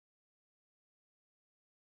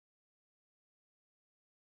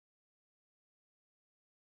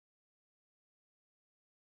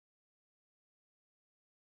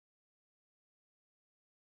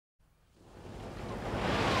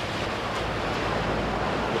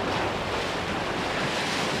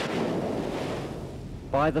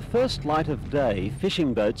By the first light of day,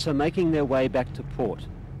 fishing boats are making their way back to port.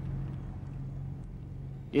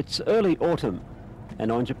 It's early autumn,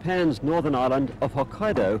 and on Japan's northern island of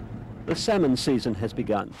Hokkaido, the salmon season has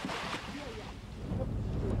begun.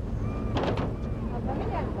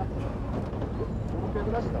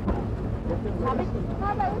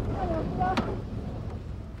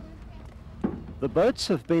 The boats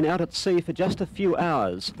have been out at sea for just a few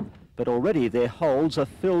hours, but already their holds are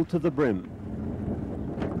filled to the brim.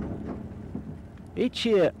 Each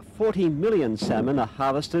year, 40 million salmon are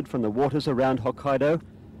harvested from the waters around Hokkaido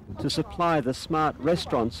to supply the smart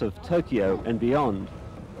restaurants of Tokyo and beyond.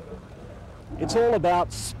 It's all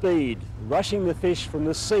about speed, rushing the fish from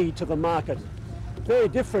the sea to the market. Very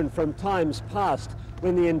different from times past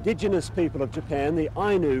when the indigenous people of Japan, the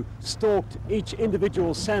Ainu, stalked each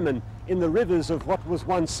individual salmon in the rivers of what was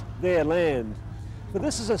once their land. But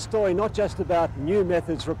this is a story not just about new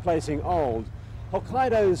methods replacing old.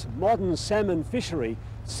 Hokkaido's modern salmon fishery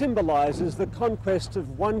symbolizes the conquest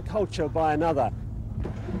of one culture by another,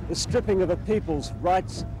 the stripping of a people's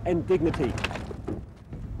rights and dignity.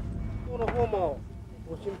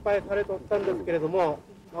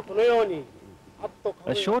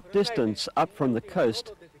 A short distance up from the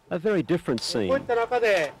coast, a very different scene.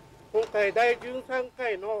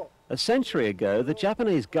 A century ago, the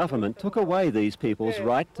Japanese government took away these people's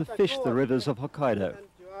right to fish the rivers of Hokkaido.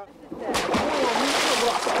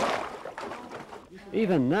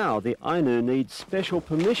 Even now, the Ainu need special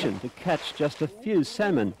permission to catch just a few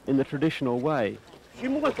salmon in the traditional way.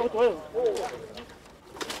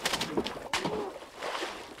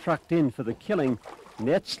 Trucked in for the killing,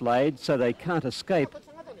 nets laid so they can't escape.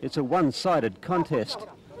 It's a one-sided contest.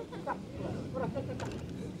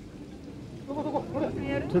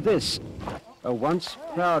 To this, a once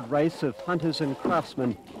proud race of hunters and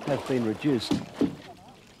craftsmen have been reduced.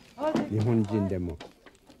 日本人でも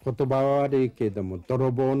言葉は悪いけれども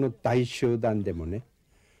泥棒の大集団でもね、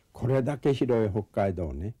これだけ広い北海道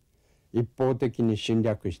をね、一方的に侵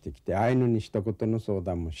略してきてアイヌに一言の相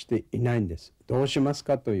談もしていないんです。どうします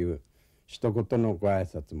かという一言のご挨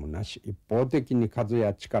拶もなし、一方的に数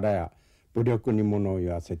や力や武力に物を言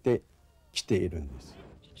わせてきているんです。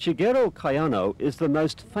Shigeru Kayano is the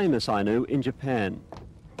most famous Ainu in Japan.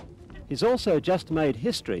 He's also just made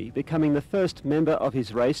history, becoming the first member of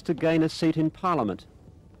his race to gain a seat in Parliament.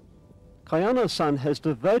 Kayano-san has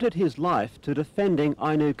devoted his life to defending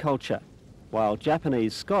Ainu culture, while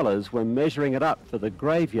Japanese scholars were measuring it up for the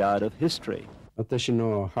graveyard of history. 私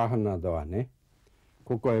の母などはね、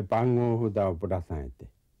ここへ番号札をぶら下げて、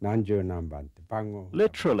何十何番って番号。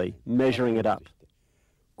Literally measuring it up.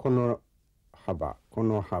 この幅、こ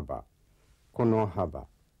の幅、この幅。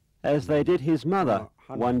As they did his mother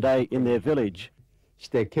one day in their village. し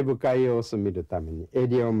て毛深い様子を見るために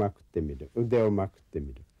襟をまくってみる、腕をまくって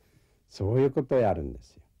みる。そういうことをやるんで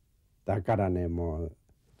すよ。だからね、もう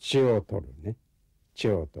血を取るね。血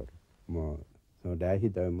を取る。もうそれはひ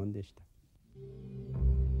どいもんでした。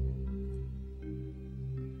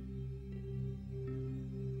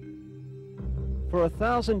For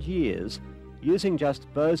 1,000 years, using just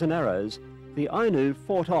bows and arrows, the Ainu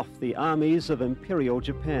fought off the armies of Imperial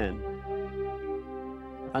Japan.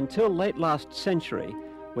 Until late last century,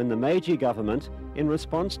 when the Meiji government, in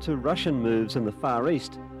response to Russian moves in the Far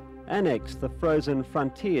East, annexed the frozen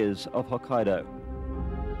frontiers of Hokkaido.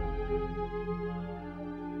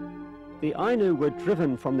 The Ainu were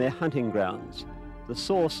driven from their hunting grounds, the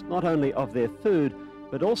source not only of their food,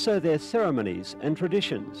 but also their ceremonies and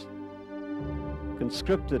traditions.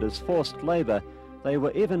 Conscripted as forced labor, they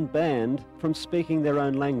were even banned from speaking their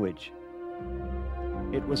own language.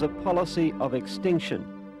 It was a policy of extinction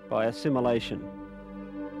by assimilation.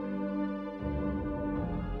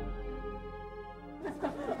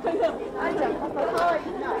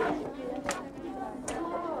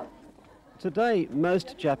 Today,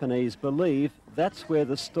 most Japanese believe that's where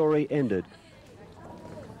the story ended.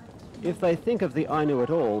 If they think of the Ainu at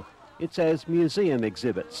all, it's as museum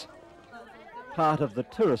exhibits, part of the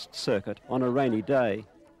tourist circuit on a rainy day.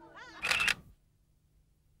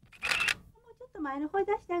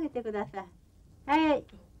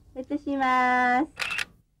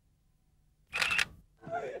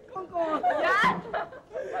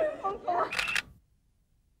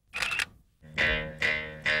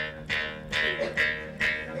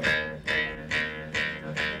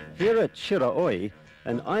 Here at Shiraoi,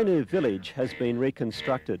 an Ainu village has been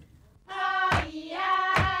reconstructed,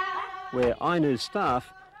 where Ainu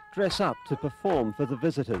staff dress up to perform for the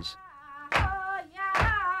visitors.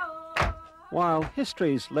 While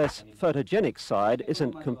history's less photogenic side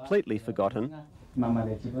isn't completely forgotten,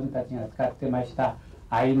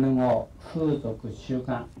 アイヌ語、風俗、習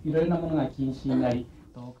慣、いろいろなものが禁止になり、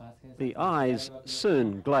The eyes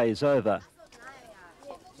soon glaze over.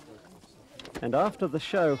 And after the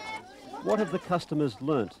show, what have the customers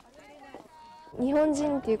learnt? 日本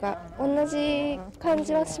人っていうか同じ感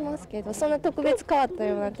じはしますけど、そんな特別変わった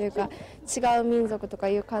ようなというか違う民族とか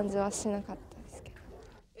いう感じはしなかったですけ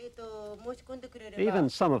ど。Even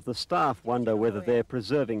some of the staff wonder whether they're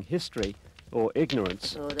preserving history or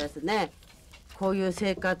ignorance. そうですね。こういう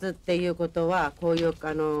生活っていうことは、こういう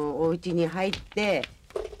お家に入って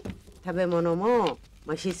食べ物も、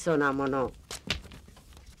質素なもの、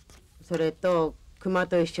それと熊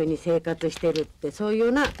と一緒に生活してるって、そういうよ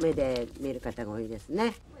うな目で見る方が多いです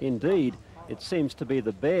ね。Indeed, it seems to be the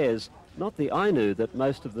bears, not the Ainu, that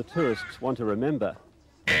most of the tourists want to remember.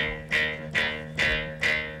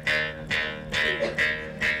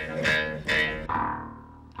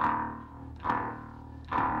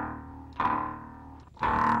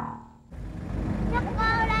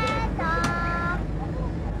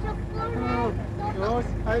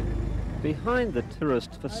 Behind the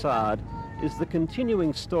tourist facade is the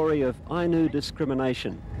continuing story of Ainu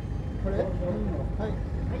discrimination.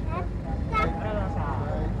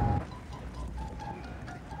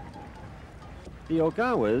 The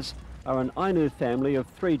Ogawas are an Ainu family of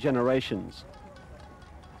 3 generations.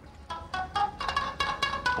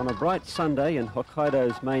 On a bright Sunday in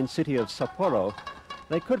Hokkaido's main city of Sapporo,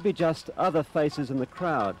 they could be just other faces in the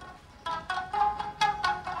crowd.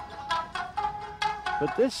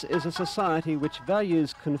 But this is a society which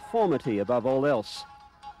values conformity above all else,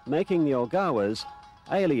 making the Ogawas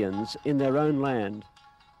aliens in their own land.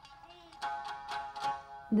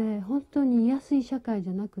 で、本当に居やすい社会じ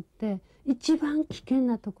ゃなくて、一番危険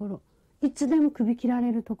なところ、いつでも首切ら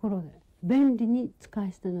れるところで便利に使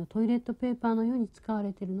い捨てのトイレットペーパーのように使わ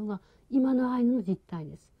れているのが今のアイヌの実態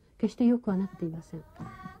です。決してよくはなっていません。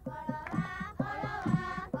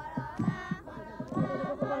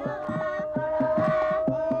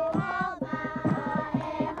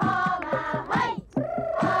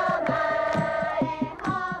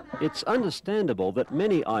It's understandable that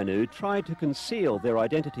many Ainu try to conceal their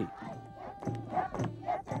identity.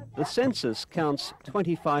 The census counts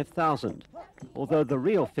 25,000, although the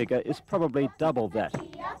real figure is probably double that.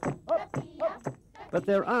 But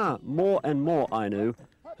there are more and more Ainu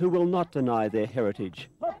who will not deny their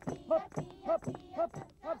heritage.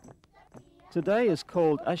 Today is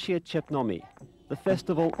called Ashia Chepnomi, the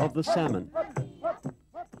festival of the salmon.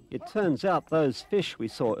 It turns out those fish we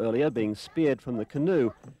saw earlier being speared from the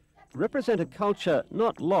canoe represent a culture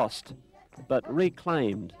not lost, but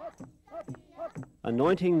reclaimed.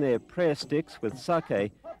 Anointing their prayer sticks with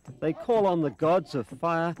sake, they call on the gods of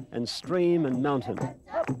fire and stream and mountain.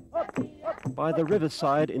 By the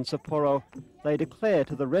riverside in Sapporo, they declare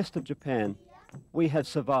to the rest of Japan, we have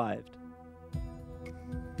survived.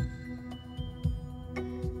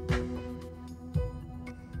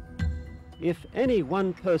 If any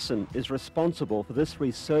one person is responsible for this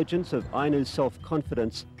resurgence of Ainu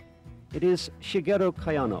self-confidence, it is Shigeru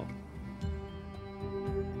Kayano.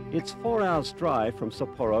 It's 4 hours' drive from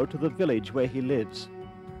Sapporo to the village where he lives.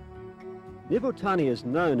 Nibutani is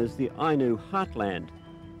known as the Ainu heartland,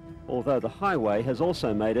 although the highway has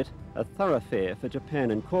also made it a thoroughfare for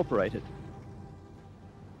Japan Incorporated.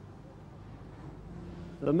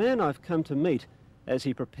 The man I've come to meet as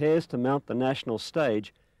he prepares to mount the national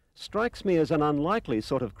stage strikes me as an unlikely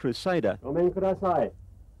sort of crusader.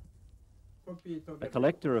 A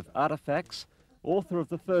collector of artifacts, author of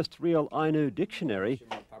the first real Ainu dictionary,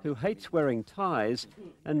 who hates wearing ties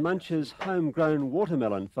and munches homegrown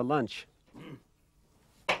watermelon for lunch.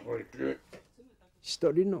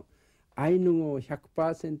 一人のアイヌ語を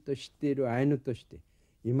 100% 知っているアイヌとして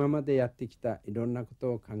今までやってきたいろんなこ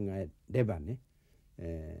とを考えればね、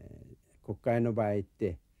国会の場合っ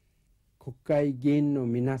て国会議員の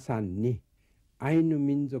皆さんにアイヌ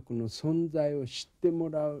民族の存在を知っても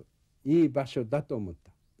らういい場所だと思っ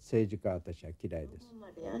た。政治家は私は嫌いです。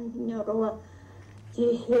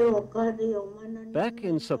Back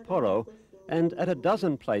in Sapporo and at a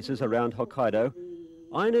dozen places around Hokkaido,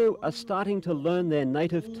 Ainu are starting to learn their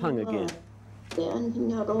native tongue again.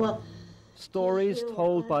 Stories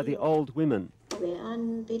told by the old women,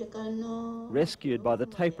 rescued by the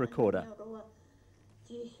tape recorder,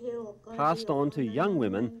 passed on to young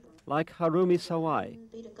women like Harumi Sawai.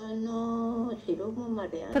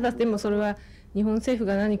 ただでもそれは日本政府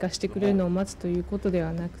が何かしてくれるのを待つということで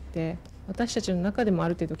はなくて、私たちの中でもあ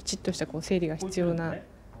る程度きちっとした整理が必要な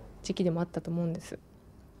時期でもあったと思うんです。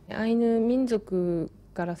アイヌ民族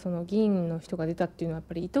からその議員の人が出たっていうのはやっ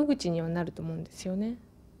ぱり糸口にはなると思うんですよね。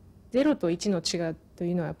0と1の違いと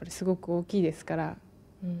いうのはやっぱりすごく大きいですから、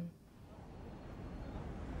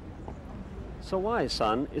Sawai's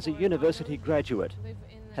son is a university graduate,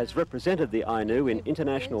 has represented the Ainu in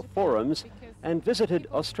international forums and visited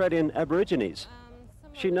Australian Aborigines.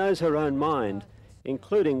 She knows her own mind,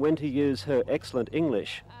 including when to use her excellent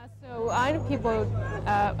English. So Ainu people,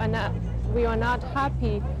 we are not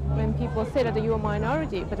happy when people say that you are a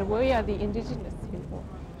minority, but we are the indigenous people.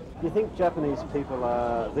 Do you think Japanese people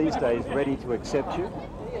are these days ready to accept you?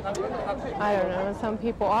 I don't know, some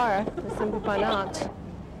people are, but some people are not.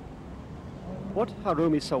 What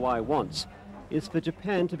Harumi Sawai wants is for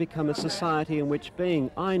Japan to become a society in which being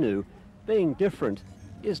Ainu, being different,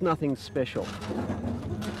 is nothing special.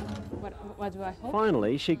 What do I hope?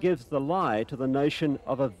 Finally, she gives the lie to the notion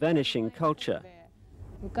of a vanishing culture.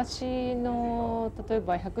 昔の例え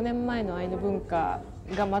ば100年前のアイヌ文化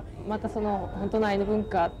がまたその本当のアイヌ文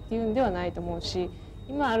化っていうんではないと思うし、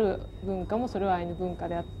今ある文化もそれはアイヌ文化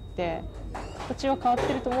であって形は変わっ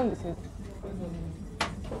てると思うんですよ。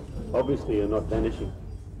Obviously, you're not vanishing.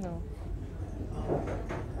 No,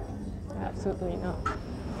 absolutely not.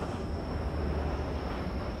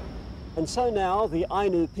 And so now the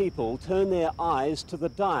Ainu people turn their eyes to the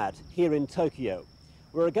Diet here in Tokyo,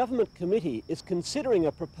 where a government committee is considering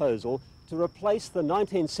a proposal to replace the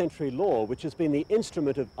 19th century law which has been the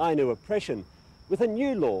instrument of Ainu oppression with a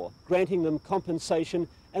new law granting them compensation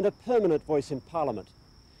and a permanent voice in Parliament.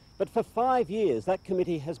 But for 5 years that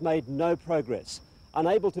committee has made no progress,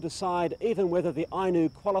 unable to decide even whether the Ainu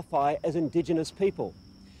qualify as indigenous people.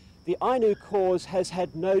 The Ainu cause has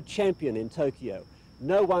had no champion in Tokyo,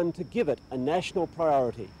 no one to give it a national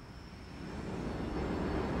priority.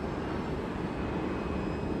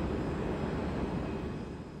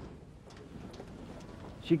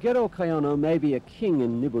 Shigeru Kayono may be a king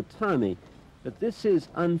in Nibutami, but this is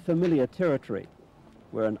unfamiliar territory,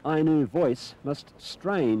 where an Ainu voice must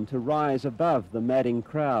strain to rise above the madding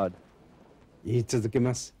crowd. 言い続け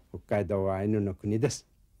ます。北海道はアイヌの国です。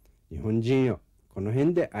日本人よ、この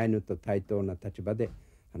辺でアイヌと対等な立場で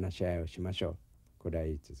話し合いをしましょう。これは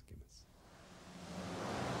言い続けます。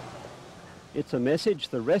It's a message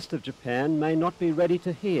the rest of Japan may not be ready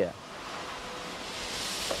to hear.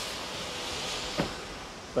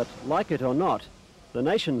 But like it or not, the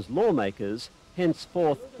nation's lawmakers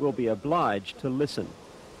henceforth will be obliged to listen.